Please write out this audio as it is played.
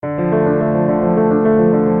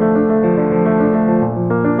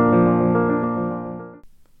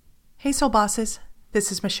Hey Soul Bosses,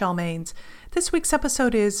 this is Michelle Maines. This week's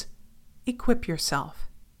episode is Equip Yourself.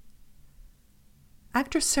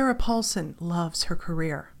 Actress Sarah Paulson loves her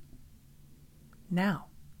career. Now,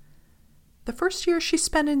 the first year she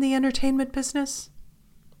spent in the entertainment business,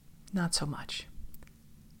 not so much.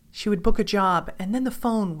 She would book a job and then the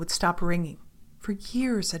phone would stop ringing for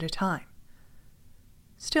years at a time.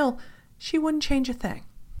 Still, she wouldn't change a thing.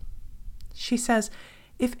 She says,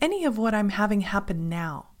 if any of what I'm having happen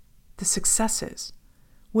now, the successes,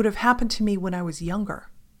 would have happened to me when I was younger,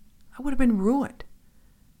 I would have been ruined.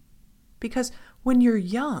 Because when you're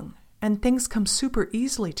young and things come super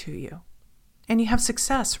easily to you, and you have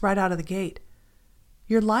success right out of the gate,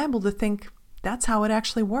 you're liable to think that's how it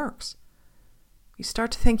actually works. You start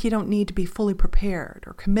to think you don't need to be fully prepared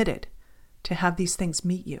or committed to have these things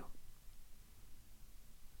meet you.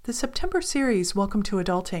 The September series, Welcome to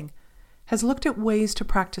Adulting, has looked at ways to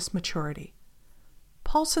practice maturity.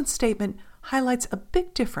 Paulson's statement highlights a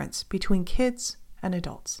big difference between kids and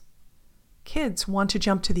adults. Kids want to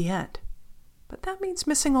jump to the end, but that means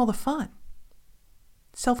missing all the fun.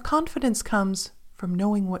 Self-confidence comes from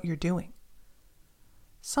knowing what you're doing.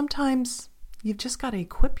 Sometimes you've just got to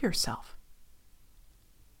equip yourself.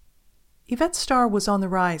 Yvette Starr was on the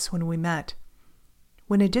rise when we met.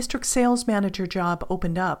 When a district sales manager job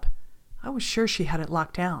opened up, I was sure she had it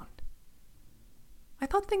locked down. I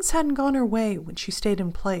thought things hadn't gone her way when she stayed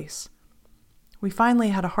in place. We finally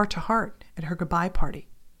had a heart-to-heart at her goodbye party.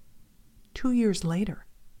 2 years later.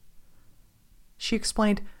 She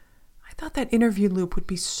explained, I thought that interview loop would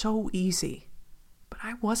be so easy, but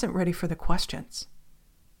I wasn't ready for the questions.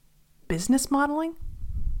 Business modeling?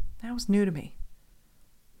 That was new to me.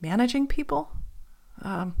 Managing people?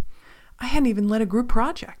 I hadn't even led a group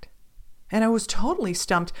project. And I was totally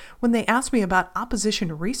stumped when they asked me about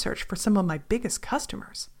opposition research for some of my biggest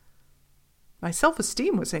customers. My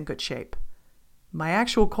self-esteem was in good shape. My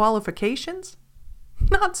actual qualifications?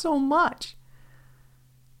 Not so much.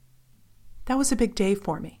 That was a big day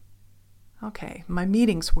for me. Okay, my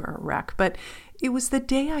meetings were a wreck, but it was the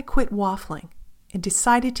day I quit waffling and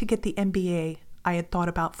decided to get the MBA I had thought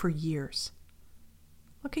about for years.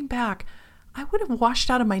 Looking back, I would have washed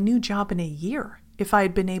out of my new job in a year if I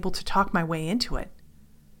had been able to talk my way into it.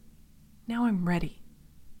 Now I'm ready.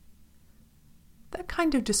 That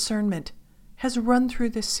kind of discernment has run through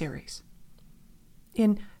this series.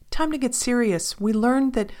 In Time to Get Serious, we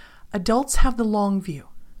learned that adults have the long view.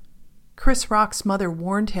 Chris Rock's mother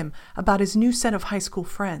warned him about his new set of high school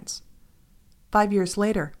friends. 5 years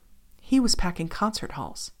later, he was packing concert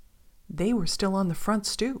halls. They were still on the front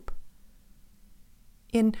stoop.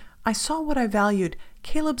 In I Saw What I Valued,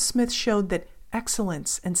 Caleb Smith showed that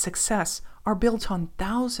excellence and success are built on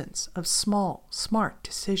thousands of small, smart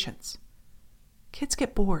decisions. Kids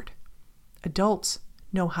get bored. Adults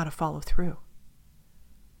know how to follow through.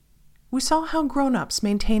 We saw how grown-ups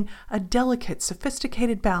maintain a delicate,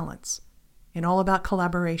 sophisticated balance in All About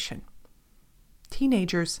Collaboration.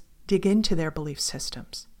 Teenagers dig into their belief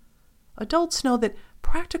systems. Adults know that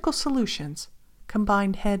practical solutions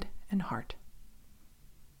combine head and heart.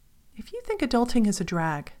 If you think adulting is a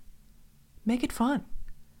drag, make it fun.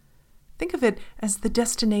 Think of it as the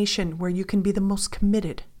destination where you can be the most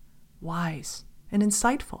committed, wise, and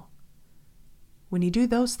insightful. When you do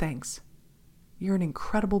those things, you're an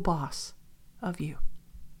incredible boss of you.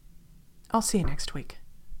 I'll see you next week.